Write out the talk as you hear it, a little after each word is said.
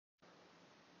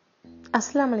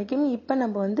அஸ்ஸலாமு அலைக்கும். இப்போ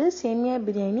நம்ம வந்து சேமியா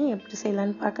பிரியாணி எப்படி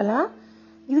செய்யலான்னு பார்க்கலாம்.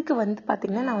 இதுக்கு வந்து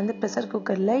பார்த்திங்கன்னா நான் வந்து ப்ரெஷர்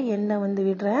குக்கரில் எண்ணெய் வந்து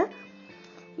விடுறேன்.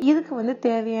 இதுக்கு வந்து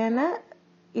தேவையான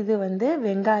இது வந்து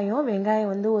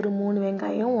வெங்காயம் வந்து ஒரு 3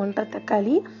 வெங்காயம், 1.5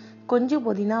 தக்காளி, கொஞ்சம்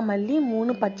புதினா மல்லி,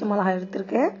 3 பச்சை மிளகாய்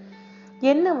எடுத்திருக்கேன்.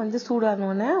 எண்ணெய் வந்து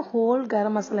சூடானோன்னே ஹோல்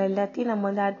கரம் மசாலா எல்லாத்தையும் நம்ம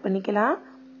வந்து ஆட் பண்ணிக்கலாம்.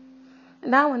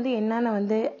 நான் வந்து என்னென்ன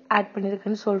வந்து ஆட்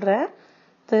பண்ணியிருக்கேன்னு சொல்கிறேன்.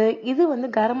 இது வந்து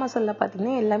கரம் மசாலா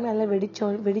பார்த்திங்கன்னா எல்லாமே நல்லா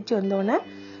வெடிச்சு வந்தோடனே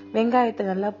வெங்காயத்தை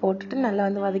நல்லா போட்டுட்டு நல்லா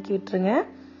வந்து வதக்கி விட்டுருங்க.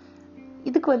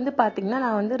 இதுக்கு வந்து பார்த்திங்கன்னா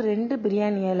நான் வந்து 2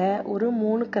 பிரியாணி இலை, ஒரு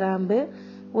 3 கிராம்பு,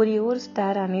 ஒரு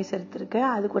ஸ்டார் அனீஸ் எடுத்திருக்கேன்.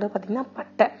 அது கூட பார்த்திங்கன்னா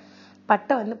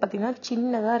பட்டை வந்து பார்த்திங்கன்னா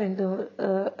சின்னதாக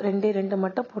ரெண்டு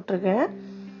மட்டும் போட்டிருக்கேன்.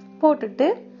 போட்டுட்டு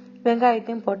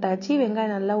வெங்காயத்தையும் போட்டாச்சு.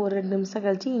 வெங்காயம் நல்லா ஒரு 2 நிமிஷம்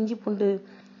கழிச்சு இஞ்சி பூண்டு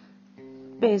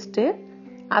பேஸ்ட்டு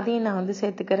அதையும் நான் வந்து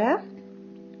சேர்த்துக்கிறேன்.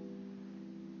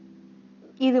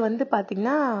 இது வந்து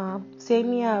பார்த்திங்கன்னா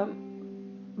சேமியா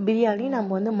பிரியாணி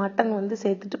நம்ம வந்து மட்டன் வந்து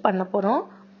சேர்த்துட்டு பண்ண போகிறோம்.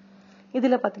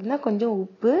 இதில் பார்த்திங்கன்னா கொஞ்சம்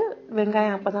உப்பு,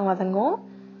 வெங்காயம் அப்போ தான் வதங்கும்,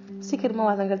 சீக்கிரமாக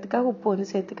வதங்கிறதுக்காக உப்பு வந்து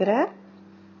சேர்த்துக்கிறேன்.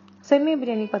 சேமியா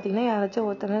பிரியாணி பார்த்திங்கன்னா யாராச்சும்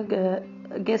ஒருத்தவங்க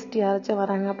கெஸ்ட் யாராச்சும்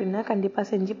வராங்க அப்படின்னா கண்டிப்பாக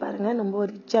செஞ்சு பாருங்கள். ரொம்ப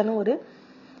ரிச்சான ஒரு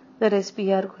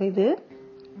ரெசிபியாக இருக்கும். இது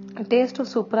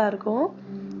டேஸ்ட்டும் சூப்பராக இருக்கும்.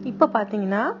 இப்போ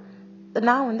பார்த்திங்கன்னா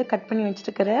நான் வந்து கட் பண்ணி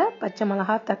வச்சுருக்கிற பச்சை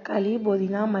மிளகா, தக்காளி,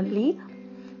 புதினா மல்லி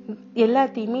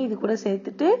எல்லாத்தையுமே இது கூட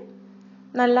சேர்த்துட்டு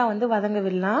நல்லா வந்து வதங்க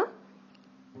விடலாம்.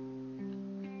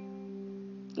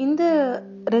 இந்த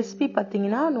ரெசிபி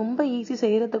பார்த்தீங்கன்னா ரொம்ப ஈஸி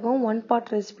செய்கிறதுக்கும் 1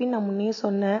 பார்ட் ரெசிபி நான் முன்னே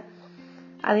சொன்னேன்.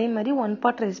 அதே மாதிரி 1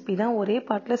 பார்ட் ரெசிபி தான், ஒரே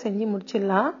பார்ட்டில் செஞ்சு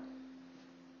முடிச்சிடலாம்.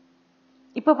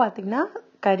 இப்போ பார்த்தீங்கன்னா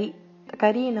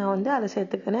கறியை நான் வந்து அதை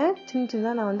சேர்த்துக்கிறேன்.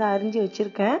 சின்னதாக நான் வந்து அரிஞ்சு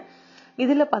வச்சுருக்கேன்.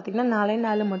 இதில் பார்த்திங்கன்னா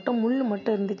 4 மட்டும் முள்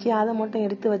மட்டும் இருந்துச்சு. அதை மட்டும்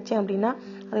எடுத்து வச்சேன் அப்படின்னா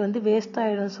அது வந்து வேஸ்ட்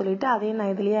ஆகிடும்னு சொல்லிட்டு அதையும்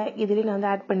நான் இதுலேயே நான் வந்து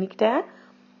ஆட் பண்ணிக்கிட்டேன்.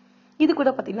 இது கூட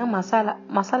பார்த்திங்கன்னா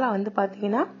மசாலா வந்து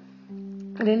பார்த்திங்கன்னா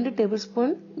 2 டேபிள்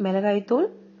ஸ்பூன் மிளகாய்த்தூள்,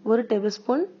 1 டேபிள்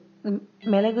ஸ்பூன்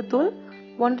மிளகுத்தூள்,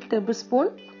 1 டேபிள் ஸ்பூன்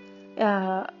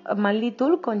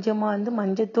மல்லித்தூள், கொஞ்சமாக வந்து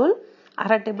மஞ்சத்தூள்,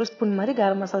 1/2 டேபிள் ஸ்பூன் மாதிரி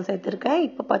கரம் மசாலா சேர்த்துருக்கேன்.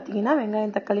 இப்போ பார்த்திங்கன்னா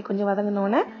வெங்காயம் தக்காளி கொஞ்சம்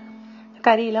வதங்கினோன்னே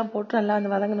கறியெல்லாம் போட்டு நல்லா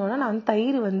வந்து வதங்கினோன்னே நான் வந்து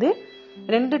தயிர் வந்து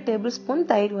 2 டேபிள் ஸ்பூன்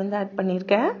தயிர் வந்து ஆட்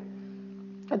பண்ணியிருக்கேன்.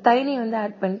 தயிரை வந்து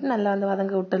ஆட் பண்ணிட்டு நல்லா வந்து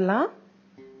வதங்க விட்டுடலாம்.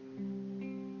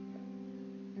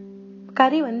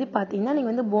 கறி வந்து பார்த்தீங்கன்னா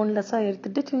நீங்கள் வந்து போன்லெஸ்ஸாக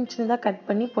எடுத்துட்டு சின்னதாக கட்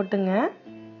பண்ணி போட்டுங்க.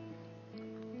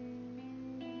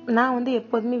 நான் வந்து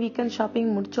எப்போதுமே வீக்கெண்ட் ஷாப்பிங்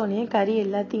முடித்தோடனே கறி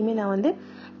எல்லாத்தையுமே நான் வந்து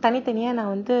தனித்தனியாக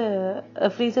நான் வந்து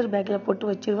ஃப்ரீசர் பேக்கில் போட்டு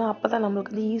வச்சுருவேன். அப்போ தான்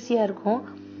நம்மளுக்கு வந்து ஈஸியாக இருக்கும்.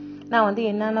 நான் வந்து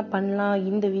என்னென்ன பண்ணலாம்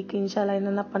இந்த வீக் இன்ஷால்லா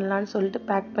என்னென்ன பண்ணலான்னு சொல்லிட்டு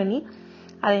பேக் பண்ணி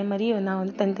அதே மாதிரி நான்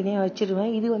வந்து தனித்தனியாக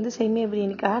வச்சுருவேன். இது வந்து சேமியா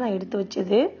பிரியாணிக்காக நான் எடுத்து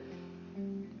வச்சது.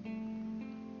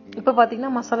 இப்போ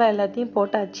பார்த்திங்கன்னா மசாலா எல்லாத்தையும்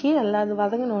போட்டாச்சு. நல்லா அது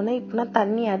வதங்கினோடனே இப்போ நான்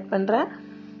தண்ணி ஆட் பண்ணுறேன்.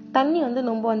 தண்ணி வந்து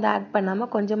ரொம்ப வந்து ஆட்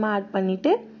பண்ணாமல் கொஞ்சமாக ஆட்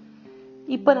பண்ணிவிட்டு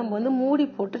இப்போ நம்ம வந்து மூடி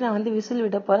போட்டு நான் வந்து விசில்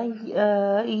விட போகிறேன்.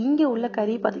 இங்கே உள்ள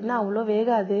கறி பார்த்திங்கன்னா அவ்வளோ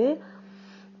வேகாது.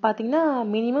 பார்த்திங்கன்னா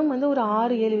மினிமம் வந்து ஒரு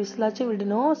 6-7 விசிலாச்சும்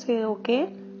விடணும். சரி, ஓகே.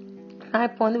 நான்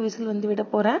இப்போ வந்து விசில் வந்து விட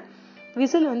போகிறேன்.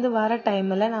 விசில் வந்து வர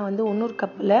டைமில் நான் வந்து 1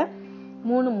 கப்பில்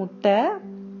 3 முட்டை,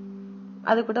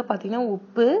 அது கூட பார்த்திங்கன்னா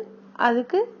உப்பு,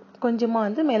 அதுக்கு கொஞ்சமாக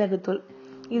வந்து மிளகுத்தூள்,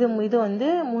 இது வந்து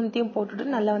 3த்தையும்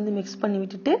போட்டுட்டு நல்லா வந்து மிக்ஸ் பண்ணி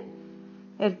விட்டுட்டு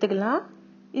எடுத்துக்கலாம்.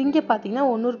 இங்கே பார்த்திங்கன்னா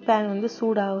 1 பேன் வந்து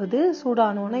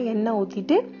சூடானோன்னே எண்ணெய்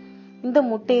ஊற்றிட்டு இந்த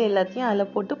முட்டையை எல்லாத்தையும்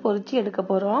அதில் போட்டு பொரித்து எடுக்க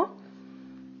போகிறோம்.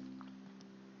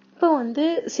 இப்போ வந்து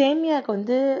சேமியாவுக்கு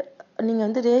வந்து நீங்கள்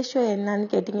வந்து ரேஷியோ என்னன்னு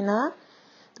கேட்டிங்கன்னா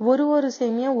ஒரு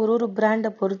சேமியா ஒரு பிராண்டை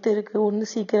பொறுத்து இருக்குது. ஒன்று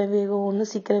சீக்கிரம் வேகும், ஒன்று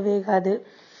சீக்கிரம் வேகாது.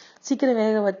 சீக்கிரம்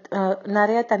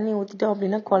நிறையா தண்ணி ஊற்றிட்டோம்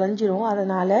அப்படின்னா குழஞ்சிரும்.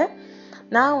 அதனால்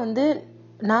நான்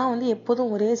வந்து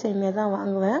எப்போதும் ஒரே சேமியா தான்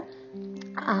வாங்குவேன்.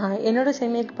 என்னோடய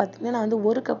சேமியாவுக்கு பார்த்திங்கன்னா நான் வந்து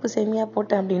 1 கப்பு சேமியா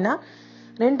போட்டேன் அப்படின்னா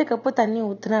 2 கப்பு தண்ணி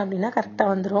ஊற்றுனேன் அப்படின்னா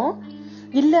கரெக்டாக வந்துடும்.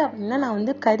 இல்லை அப்படின்னா நான்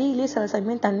வந்து கறியிலே சில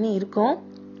சமயம் தண்ணி இருக்கும்.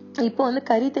 இப்போ வந்து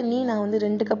கறி தண்ணி நான் வந்து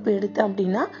 2 கப்பு எடுத்தேன்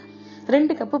அப்படின்னா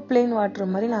 2 கப்பு பிளெயின்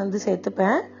வாட்டர் மாதிரி நான் வந்து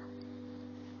சேர்த்துப்பேன்.